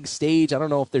on the big stage. I don't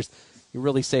know if you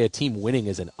really say a team winning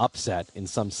is an upset in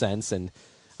some sense. And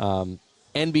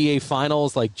NBA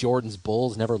Finals, like Jordan's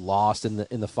Bulls never lost in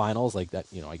the finals, like that.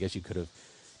 I guess you could have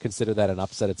considered that an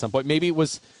upset at some point. Maybe it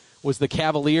was the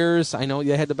Cavaliers. I know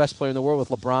they had the best player in the world with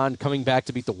LeBron coming back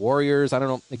to beat the Warriors. I don't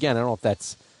know. Again, I don't know if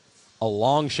that's a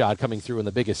long shot coming through in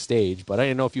the biggest stage, but I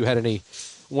didn't know if you had any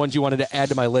ones you wanted to add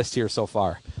to my list here so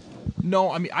far.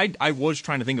 No, I mean, I was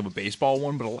trying to think of a baseball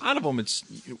one, but a lot of them, it's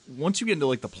once you get into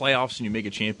like the playoffs and you make a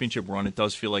championship run, it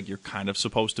does feel like you're kind of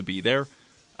supposed to be there.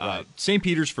 Right. St.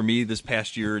 Peter's for me this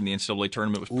past year in the NCAA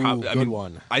tournament was probably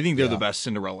one. I think they're the best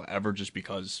Cinderella ever, just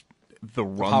because the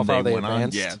run they went on.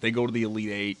 Yeah, they go to the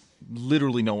Elite Eight.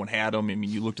 Literally, no one had them. I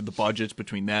mean, you looked at the budgets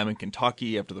between them and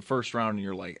Kentucky after the first round, and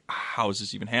you're like, how is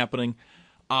this even happening?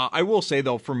 I will say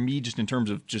though, for me, just in terms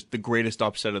of just the greatest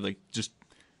upset of just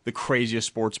the craziest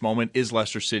sports moment is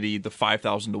Leicester City, the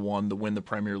 5,000-1 to win the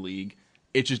Premier League.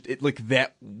 Like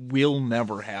that will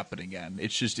never happen again.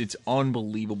 It's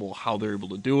unbelievable how they're able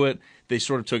to do it. They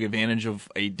sort of took advantage of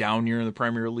a down year in the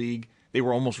Premier League. They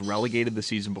were almost relegated the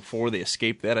season before. They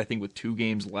escaped that, I think, with 2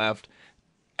 games left.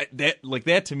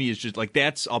 That to me is just like,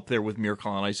 that's up there with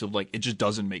Miracle on Ice of like, it just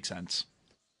doesn't make sense.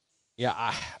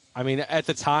 Yeah, I mean, at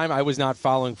the time, I was not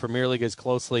following Premier League as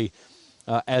closely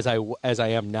as I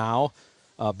am now.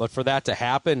 But for that to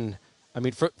happen, I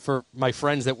mean, for my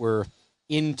friends that were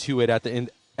into it at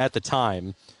the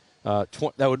time,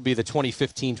 that would be the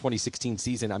 2015-2016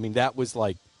 season. I mean, that was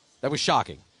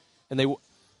shocking, and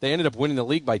they ended up winning the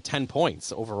league by 10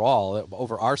 points overall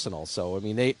over Arsenal. So I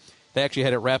mean, they actually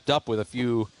had it wrapped up with a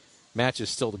few matches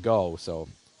still to go. So,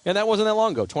 and that wasn't that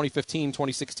long ago,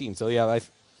 2015-2016. So yeah,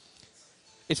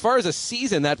 as far as a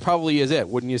season, that probably is it,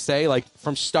 wouldn't you say? Like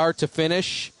from start to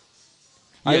finish.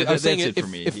 Yeah, that's it for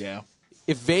me.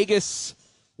 If Vegas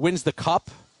wins the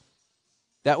Cup,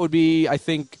 that would be, I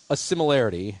think, a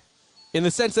similarity in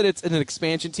the sense that it's an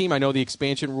expansion team. I know the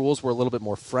expansion rules were a little bit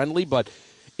more friendly, but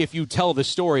if you tell the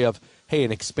story of, hey,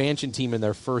 an expansion team in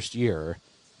their first year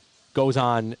goes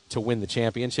on to win the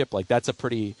championship, like that's a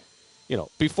pretty,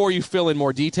 before you fill in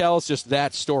more details, just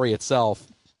that story itself,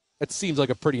 it seems like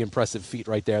a pretty impressive feat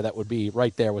right there. That would be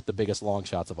right there with the biggest long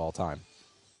shots of all time.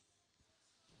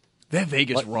 That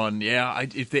Vegas run, yeah.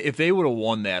 If they would have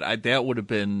won that, that would have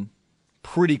been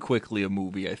pretty quickly a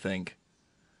movie, I think.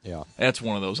 Yeah. That's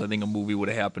one of those. I think a movie would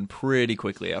have happened pretty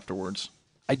quickly afterwards.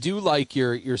 I do like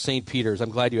your St. Peter's. I'm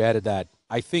glad you added that.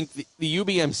 I think the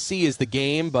UBMC is the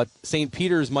game, but St.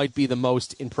 Peter's might be the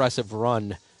most impressive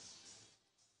run.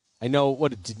 I know,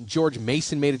 George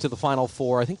Mason made it to the Final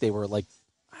Four. I think they were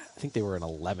in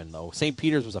 11, though. St.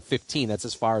 Peter's was a 15. That's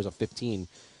as far as a 15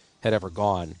 had ever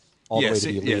gone. All the way to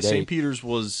the Elite Eight. St. Peter's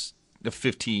was a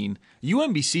 15.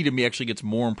 UMBC to me actually gets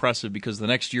more impressive because the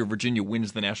next year Virginia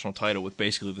wins the national title with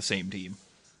basically the same team.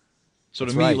 So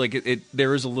to me, like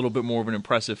there is a little bit more of an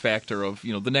impressive factor of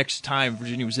the next time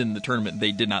Virginia was in the tournament,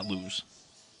 they did not lose.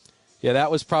 Yeah,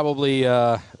 that was probably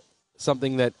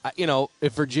something that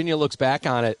if Virginia looks back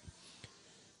on it,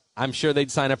 I'm sure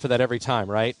they'd sign up for that every time,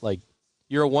 right? Like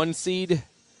you're a 1 seed.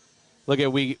 Look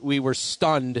at we were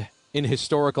stunned in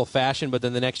historical fashion, but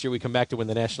then the next year we come back to win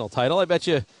the national title. I bet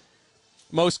you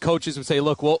most coaches would say,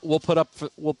 "Look, we'll put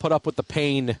up with the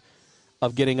pain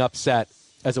of getting upset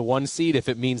as a 1 seed if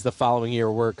it means the following year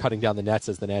we're cutting down the nets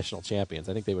as the national champions."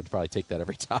 I think they would probably take that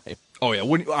every time. Oh yeah,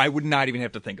 I would not even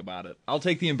have to think about it. I'll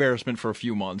take the embarrassment for a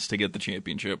few months to get the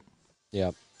championship.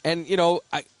 Yeah, and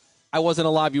I wasn't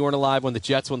alive. You weren't alive when the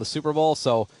Jets won the Super Bowl,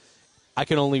 so I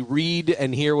can only read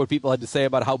and hear what people had to say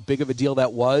about how big of a deal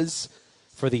that was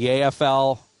for the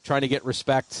AFL, trying to get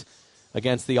respect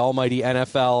against the almighty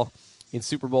NFL in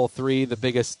Super Bowl III, the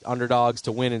biggest underdogs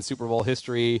to win in Super Bowl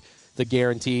history, the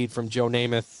guaranteed from Joe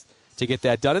Namath to get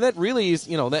that done. And that really is,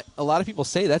 that a lot of people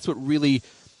say that's what really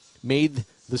made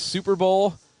the Super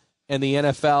Bowl and the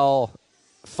NFL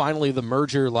finally the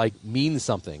merger mean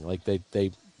something. Like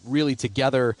they really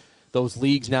together, those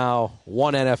leagues now,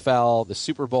 one NFL, the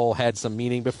Super Bowl had some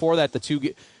meaning. Before that, the two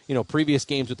previous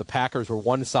games with the Packers were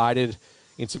one-sided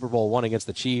in Super Bowl I against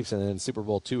the Chiefs and then Super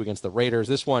Bowl II against the Raiders.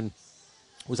 This one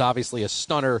was obviously a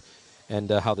stunner and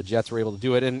how the Jets were able to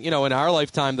do it. And, in our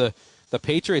lifetime, the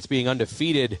Patriots being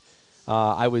undefeated,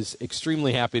 I was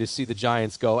extremely happy to see the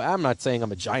Giants go. I'm not saying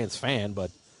I'm a Giants fan,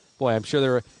 but, boy, I'm sure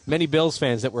there were many Bills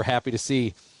fans that were happy to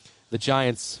see the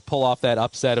Giants pull off that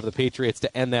upset of the Patriots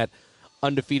to end that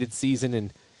undefeated season.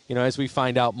 And, as we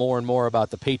find out more and more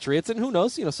about the Patriots, and who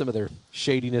knows, some of their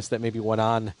shadiness that maybe went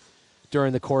on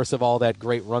during the course of all that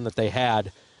great run that they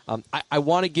had, I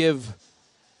want to give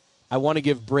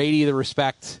Brady the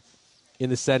respect in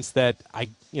the sense that I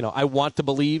want to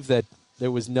believe that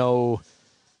there was no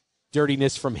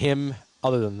dirtiness from him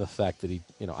other than the fact that he,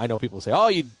 I know people say, oh,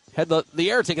 you had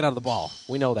the air taken out of the ball.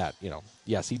 We know that,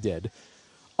 yes, he did.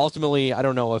 Ultimately, I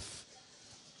don't know if,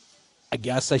 I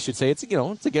guess I should say it's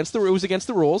against it was against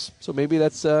the rules. So maybe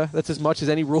that's as much as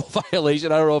any rule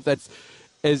violation. I don't know if that's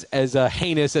as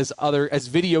heinous as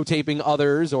videotaping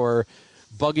others or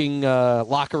bugging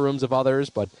locker rooms of others.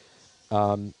 But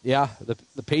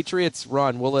the Patriots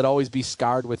run, will it always be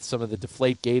scarred with some of the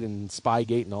Deflategate and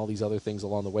Spygate and all these other things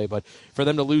along the way? But for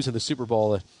them to lose in the Super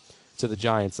Bowl to the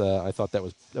Giants, I thought that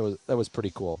was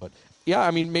pretty cool. But yeah,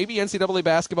 I mean, maybe NCAA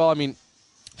basketball. I mean,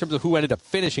 in terms of who ended up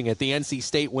finishing it, the NC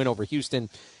State win over Houston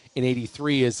in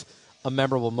 '83 is a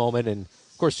memorable moment. And,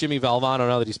 of course, Jimmy Valvano,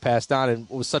 now that he's passed on and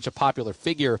was such a popular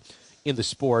figure in the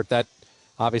sport, that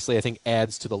obviously I think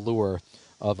adds to the lure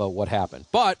of what happened.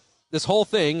 But this whole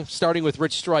thing, starting with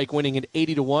Rich Strike winning at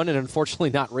 80-1 and unfortunately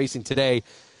not racing today,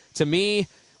 to me,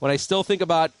 when I still think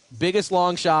about biggest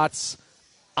long shots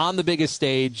on the biggest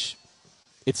stage,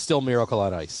 it's still Miracle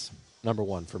on Ice, number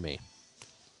one for me.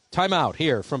 Timeout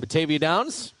here from Batavia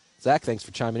Downs. Zach, thanks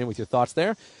for chiming in with your thoughts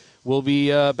there. We'll be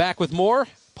back with more.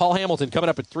 Paul Hamilton coming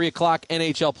up at 3 o'clock,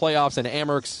 NHL playoffs and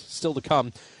Amerks still to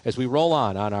come as we roll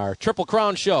on our Triple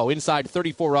Crown show inside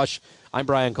 34 Rush. I'm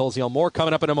Brian Koziel. More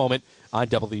coming up in a moment on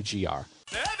WGR.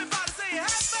 Everybody say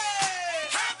happy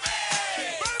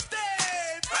birthday,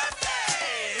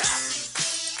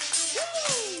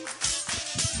 Woo!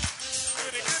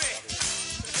 Goody, goody.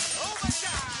 Oh, my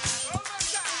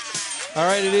God. All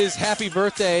right, it is happy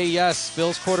birthday. Yes,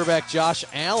 Bills quarterback Josh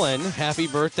Allen. Happy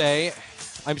birthday.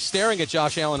 I'm staring at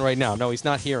Josh Allen right now. No, he's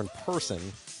not here in person.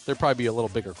 There'd probably be a little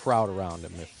bigger crowd around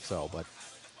him if so. But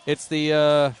it's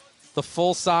the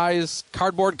full-size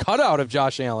cardboard cutout of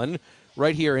Josh Allen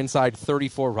right here inside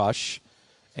 34 Rush.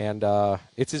 And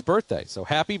it's his birthday. So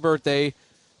happy birthday,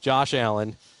 Josh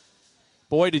Allen.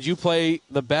 Boy, did you play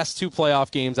the best two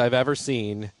playoff games I've ever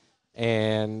seen.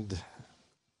 And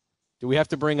do we have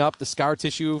to bring up the scar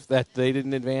tissue that they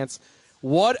didn't advance?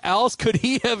 What else could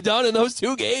he have done in those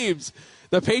two games?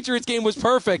 The Patriots game was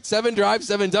perfect. 7 drives,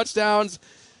 7 touchdowns.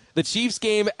 The Chiefs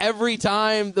game, every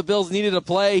time the Bills needed a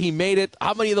play, he made it.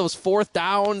 How many of those fourth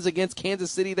downs against Kansas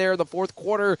City there in the fourth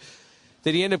quarter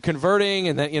did he end up converting?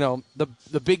 And then,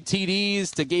 the big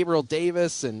TDs to Gabriel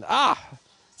Davis. And,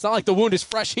 it's not like the wound is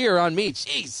fresh here on me.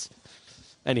 Jeez.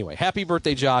 Anyway, happy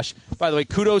birthday, Josh. By the way,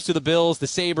 kudos to the Bills, the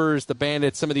Sabres, the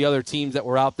Bandits, some of the other teams that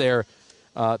were out there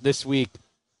this week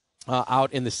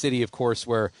out in the city, of course,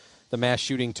 where the mass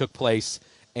shooting took place.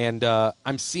 And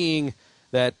I'm seeing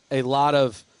that a lot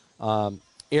of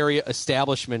area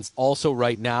establishments also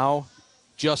right now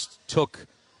just took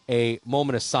a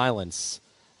moment of silence,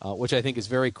 which I think is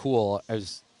very cool. I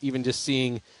was even just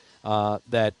seeing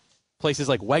that places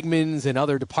like Wegmans and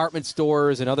other department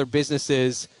stores and other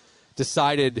businesses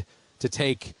decided to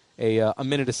take a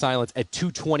minute of silence at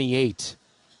 2:28,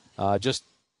 just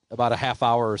about a half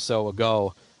hour or so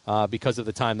ago, because of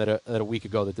the time that a week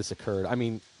ago that this occurred. I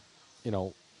mean,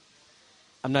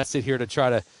 I'm not sitting here to try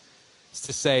to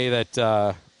say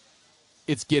that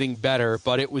it's getting better,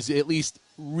 but it was at least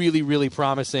really, really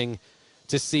promising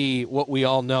to see what we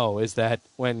all know is that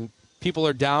when people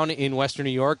are down in Western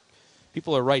New York,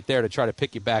 people are right there to try to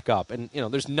pick you back up. And,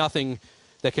 there's nothing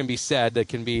that can be said that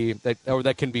can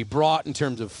be brought in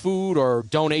terms of food or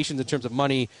donations in terms of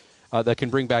money that can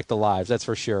bring back the lives. That's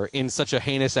for sure. In such a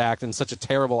heinous act and such a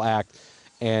terrible act.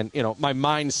 And, my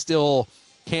mind still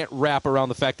can't wrap around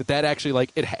the fact that actually,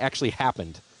 it actually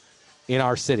happened in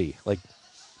our city.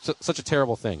 Such a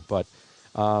terrible thing. But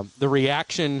the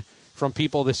reaction from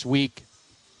people this week,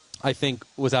 I think,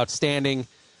 was outstanding.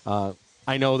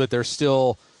 I know that there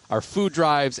still are food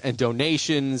drives and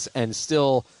donations and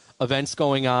still events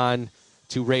going on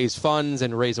to raise funds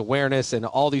and raise awareness and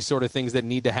all these sort of things that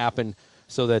need to happen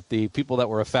so that the people that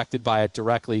were affected by it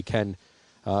directly can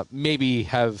maybe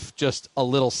have just a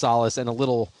little solace and a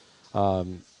little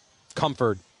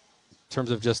comfort in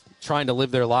terms of just trying to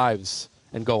live their lives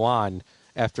and go on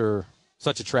after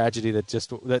such a tragedy that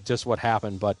just what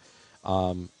happened. But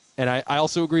and I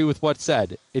also agree with what's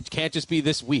said. It can't just be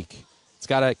this week. It's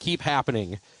got to keep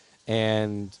happening,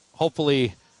 and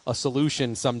hopefully a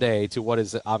solution someday to what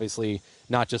is obviously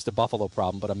not just a Buffalo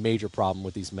problem, but a major problem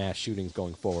with these mass shootings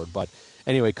going forward. But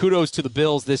anyway, kudos to the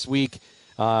Bills this week,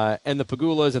 and the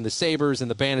Pagulas and the Sabres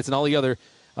and the Bandits and all the other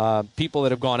people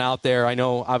that have gone out there. I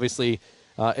know, obviously,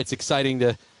 it's exciting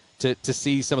to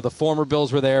see some of the former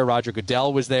Bills were there. Roger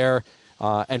Goodell was there,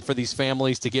 and for these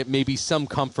families to get maybe some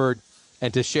comfort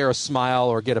and to share a smile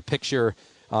or get a picture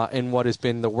in what has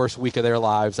been the worst week of their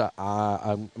lives.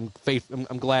 I'm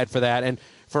glad for that. And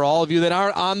for all of you that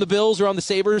aren't on the Bills or on the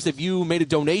Sabres, if you made a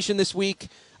donation this week,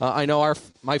 I know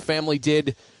my family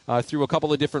did through a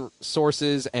couple of different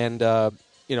sources, and I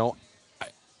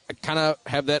kind of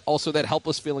have that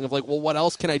helpless feeling of like, well, what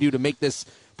else can I do to make this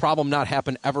problem not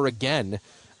happen ever again?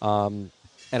 And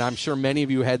I'm sure many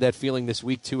of you had that feeling this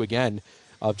week too, again,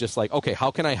 of just like, okay, how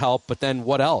can I help? But then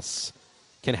what else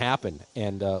can happen?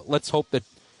 And let's hope that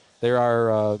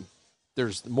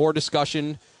there's more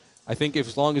discussion. I think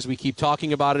as long as we keep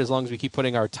talking about it, as long as we keep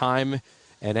putting our time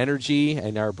and energy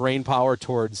and our brain power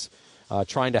towards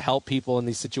trying to help people in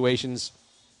these situations,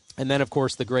 and then, of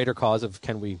course, the greater cause of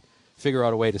can we figure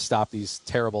out a way to stop these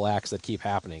terrible acts that keep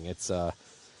happening. It's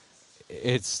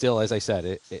still, as I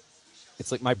said,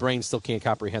 it's like my brain still can't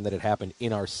comprehend that it happened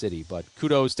in our city. But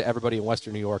kudos to everybody in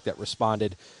Western New York that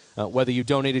responded, whether you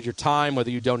donated your time,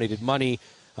 whether you donated money,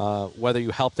 whether you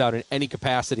helped out in any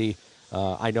capacity.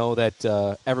 I know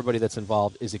that everybody that's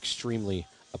involved is extremely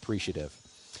appreciative.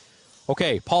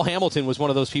 Okay, Paul Hamilton was one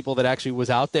of those people that actually was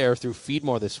out there through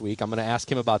Feedmore this week. I'm going to ask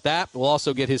him about that. We'll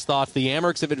also get his thoughts. The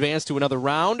Amerks have advanced to another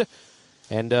round,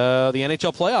 and the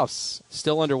NHL playoffs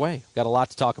still underway. Got a lot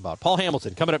to talk about. Paul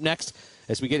Hamilton coming up next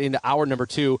as we get into hour number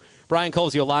 2. Brian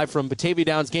Koziol live from Batavia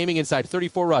Downs Gaming inside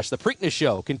 34 Rush. The Preakness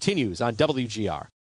Show continues on WGR.